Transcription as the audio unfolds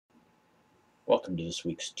Welcome to this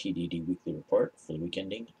week's TDD Weekly Report for the week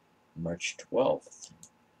ending March 12th.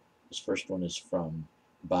 This first one is from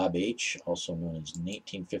Bob H., also known as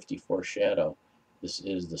 1954 Shadow. This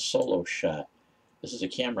is the Soloshot. This is a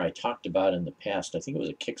camera I talked about in the past. I think it was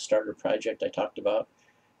a Kickstarter project I talked about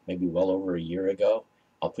maybe well over a year ago.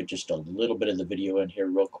 I'll put just a little bit of the video in here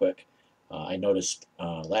real quick. I noticed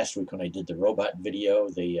last week when I did the robot video,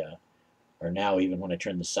 they are now, even when I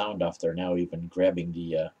turn the sound off, they're now even grabbing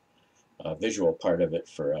the visual part of it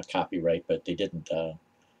for copyright, but they didn't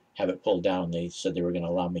have it pulled down. They said they were going to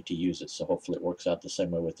allow me to use it, so hopefully it works out the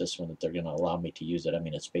same way with this one, that they're going to allow me to use it. I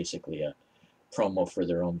mean, it's basically a promo for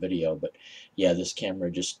their own video, but yeah, this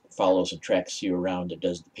camera just follows and tracks you around. It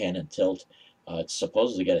does the pan and tilt. It's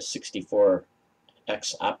supposedly got a 64x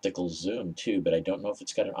optical zoom too, but I don't know if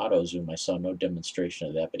it's got an auto zoom. I saw no demonstration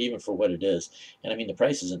of that, but even for what it is, and I mean the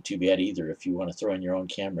price isn't too bad either. If you want to throw in your own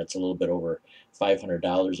camera, it's a little bit over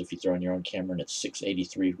 $500 if you throw in your own camera, and it's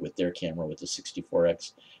 $683 with their camera with the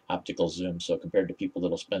 64x optical zoom. So compared to people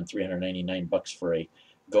that'll spend $399 for a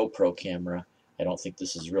GoPro camera, I don't think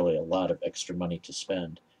this is really a lot of extra money to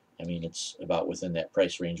spend. I mean, it's about within that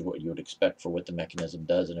price range of what you would expect for what the mechanism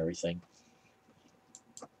does and everything.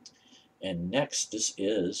 And next, this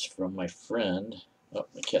is from my friend, oh,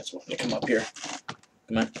 my cat's wanting to come up here.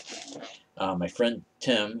 Come on. My friend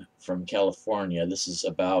Tim from California. This is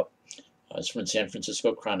about, it's from San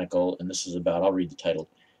Francisco Chronicle, and this is about, I'll read the title.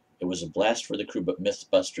 It was a blast for the crew, but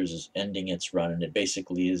Mythbusters is ending its run, and it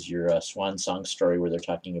basically is your swan song story where they're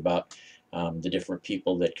talking about the different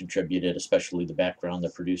people that contributed, especially the background, the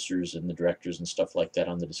producers and the directors and stuff like that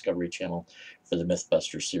on the Discovery Channel for the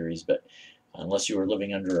Mythbusters series. But unless you were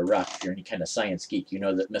living under a rock, if you're any kind of science geek, you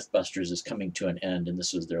know that Mythbusters is coming to an end, and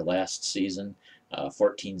this was their last season,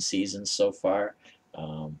 14 seasons so far.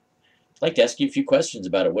 I'd like to ask you a few questions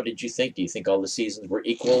about it. What did you think? Do you think all the seasons were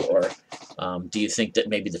equal, or do you think that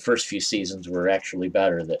maybe the first few seasons were actually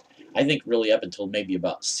better? That I think really up until maybe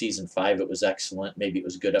about season 5 it was excellent. Maybe it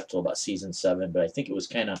was good up till about season 7, but I think it was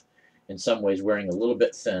kind of in some ways wearing a little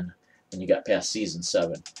bit thin when you got past season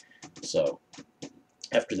 7. So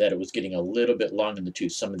after that, it was getting a little bit long in the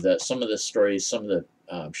tooth. Some of the stories, some of the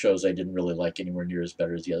shows I didn't really like anywhere near as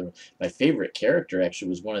better as the other one. My favorite character actually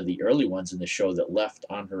was one of the early ones in the show that left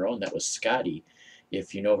on her own. That was Scotty.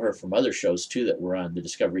 If you know her from other shows too that were on the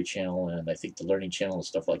Discovery Channel and I think the Learning Channel and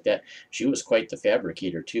stuff like that, she was quite the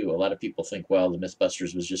fabricator too. A lot of people think, well, the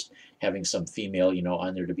Mythbusters was just having some female, you know,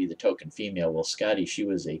 on there to be the token female. Well, Scotty, she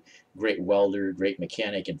was a great welder, great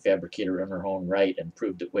mechanic and fabricator in her own right, and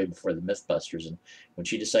proved it way before the Mythbusters. And when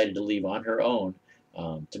she decided to leave on her own,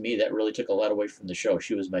 to me, that really took a lot away from the show.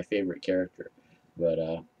 She was my favorite character. But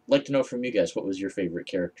I'd like to know from you guys, what was your favorite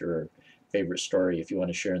character or favorite story, if you want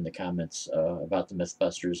to share in the comments about the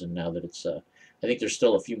Mythbusters. And now that it's, I think there's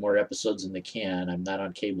still a few more episodes in the can. I'm not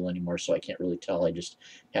on cable anymore, so I can't really tell. I just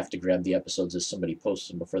have to grab the episodes as somebody posts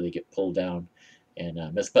them before they get pulled down. And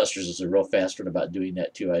Mythbusters is a real fast one about doing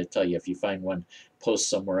that too. I tell you, if you find one post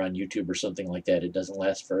somewhere on YouTube or something like that, it doesn't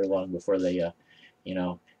last very long before they, you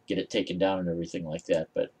know, get it taken down and everything like that.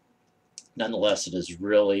 But nonetheless, it is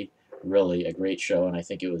really, really a great show, and I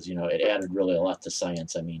think it was, you know, it added really a lot to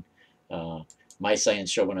science. I mean, my science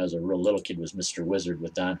show when I was a real little kid was Mr. Wizard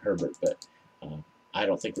with Don Herbert, but I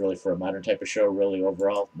don't think really for a modern type of show, really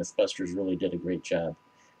overall, Mythbusters really did a great job.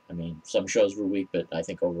 I mean, some shows were weak, but I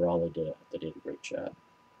think overall they did a great job.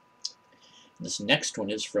 This next one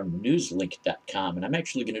is from newslink.com, and I'm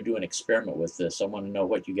actually going to do an experiment with this. I want to know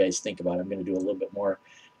what you guys think about it. I'm going to do a little bit more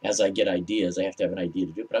as I get ideas. I have to have an idea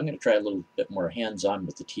to do it, but I'm going to try a little bit more hands-on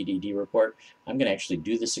with the TDD report. I'm going to actually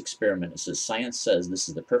do this experiment. It says, science says this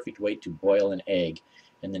is the perfect way to boil an egg.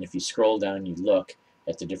 And then if you scroll down, you look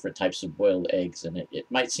at the different types of boiled eggs, and it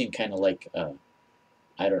might seem kind of like,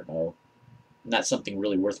 I don't know, not something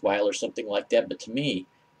really worthwhile or something like that, but to me,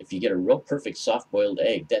 if you get a real perfect soft-boiled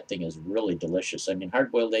egg, that thing is really delicious. I mean,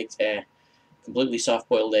 hard-boiled eggs, completely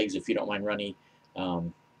soft-boiled eggs if you don't mind runny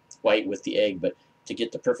white with the egg, but to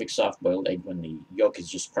get the perfect soft-boiled egg when the yolk is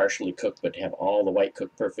just partially cooked but have all the white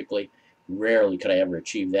cooked perfectly, rarely could I ever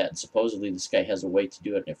achieve that. And supposedly this guy has a way to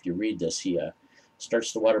do it. And if you read this, he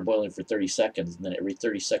starts the water boiling for 30 seconds, and then every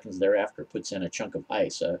 30 seconds thereafter puts in a chunk of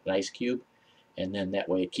ice, an ice cube, and then that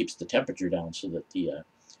way it keeps the temperature down so that the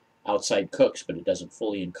outside cooks, but it doesn't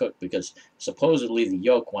fully cook, because supposedly the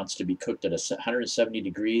yolk wants to be cooked at 170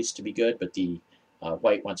 degrees to be good, but the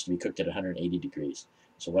white wants to be cooked at 180 degrees.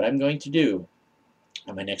 So what I'm going to do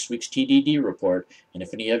on my next week's TDD report, and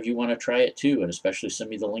if any of you want to try it too, and especially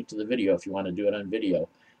send me the link to the video if you want to do it on video,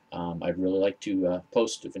 I'd really like to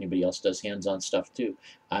post if anybody else does hands-on stuff too.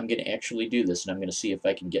 I'm going to actually do this, and I'm going to see if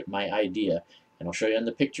I can get my idea And I'll show you on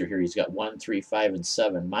the picture here. He's got 1, 3, 5, and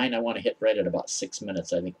 7. Mine I want to hit right at about 6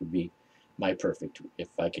 minutes. I think would be my perfect if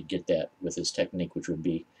I could get that with his technique, which would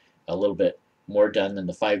be a little bit more done than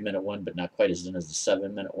the 5-minute one, but not quite as done as the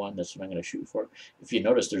 7-minute one. That's what I'm going to shoot for. If you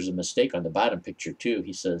notice, there's a mistake on the bottom picture too.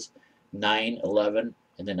 He says 9, 11,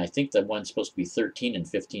 and then I think the one's supposed to be 13 and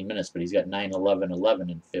 15 minutes, but he's got 9, 11, 11,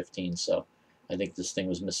 and 15. So I think this thing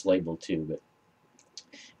was mislabeled too. But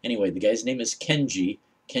anyway, the guy's name is Kenji.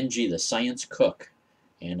 Kenji, the Science Cook,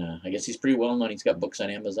 and I guess he's pretty well known. He's got books on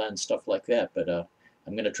Amazon and stuff like that. But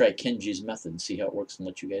I'm going to try Kenji's method and see how it works and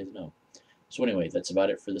let you guys know. So anyway, that's about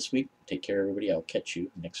it for this week. Take care, everybody. I'll catch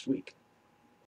you next week.